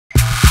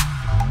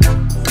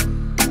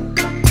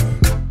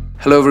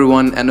Hello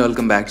everyone and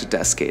welcome back to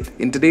Taskade.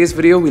 In today's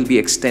video, we'll be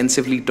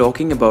extensively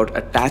talking about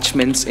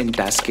attachments in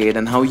Taskade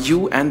and how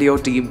you and your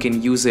team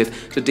can use it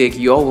to take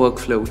your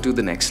workflow to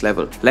the next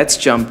level. Let's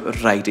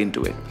jump right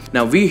into it.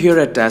 Now, we here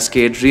at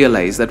Taskade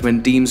realize that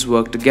when teams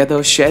work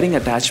together, sharing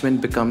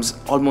attachment becomes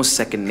almost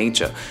second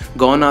nature.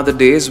 Gone are the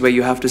days where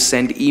you have to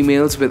send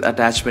emails with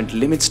attachment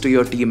limits to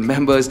your team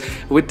members.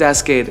 With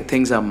Taskade,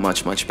 things are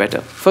much better.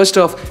 First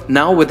off,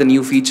 now with a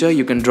new feature,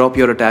 you can drop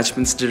your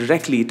attachments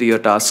directly to your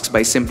tasks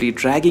by simply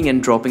dragging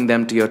and dropping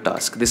them to your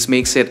task. This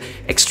makes it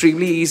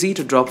extremely easy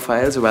to drop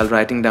files while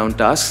writing down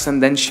tasks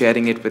and then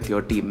sharing it with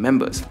your team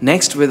members.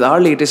 Next, with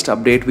our latest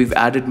update, we've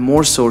added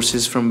more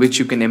sources from which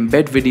you can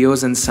embed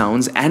videos and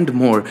sounds and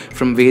more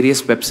from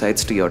various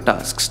websites to your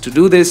tasks. To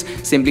do this,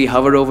 simply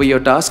hover over your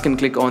task and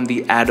click on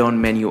the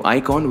add-on menu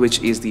icon, which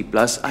is the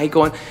plus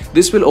icon.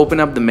 This will open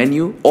up the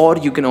menu, or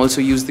you can also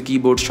use the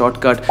keyboard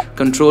shortcut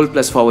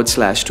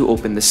Ctrl+/ to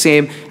open the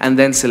same and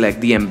then select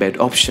the embed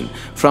option.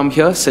 From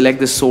here, select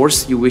the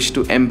source you wish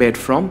to embed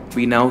from.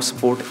 We now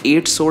support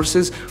 8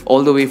 sources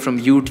all the way from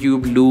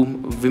YouTube,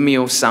 Loom,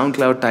 Vimeo,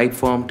 SoundCloud,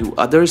 Typeform to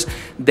others.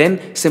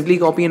 Then simply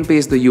copy and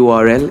paste the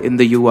URL in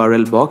the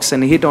URL box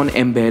and hit on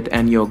embed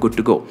and you're good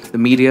to go. The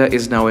media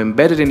is now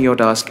embedded in your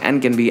task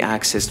and can be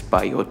accessed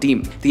by your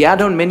team. The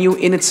add-on menu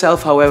in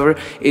itself, however,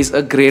 is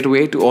a great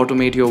way to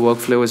automate your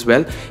workflow as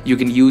well. You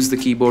can use the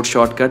keyboard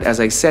shortcut, as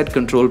I said,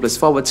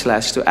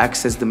 Ctrl+/ to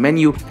access the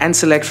menu and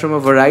select from a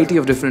variety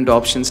of different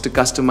options to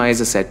customize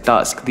a set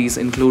task. These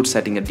include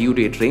setting a due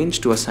date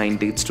range to assign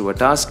dates to a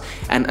task,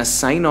 an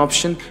assign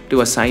option to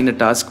assign a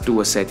task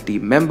to a set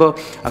team member,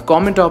 a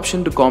comment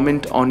option to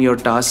comment on your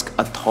task,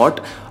 a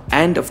thought,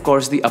 and of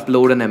course the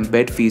upload and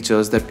embed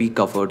features that we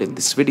covered in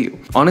this video.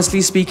 Honestly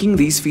speaking,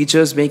 these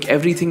features make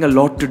everything a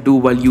lot to do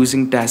while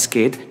using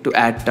Taskade to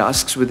add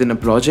tasks within a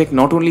project,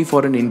 not only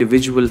for an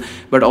individual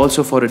but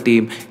also for a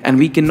team, and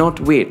we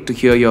cannot wait to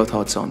hear your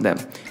thoughts on them.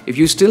 If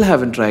you still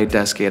haven't tried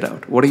Taskade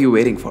out, what are you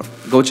waiting for?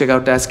 Go check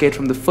out Taskade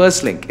from the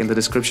first link in the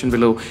description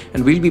below,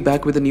 and we'll be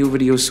back with a new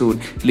video soon.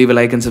 Leave a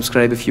like and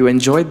subscribe if you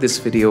enjoyed this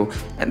video,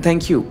 and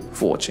thank you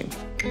for watching.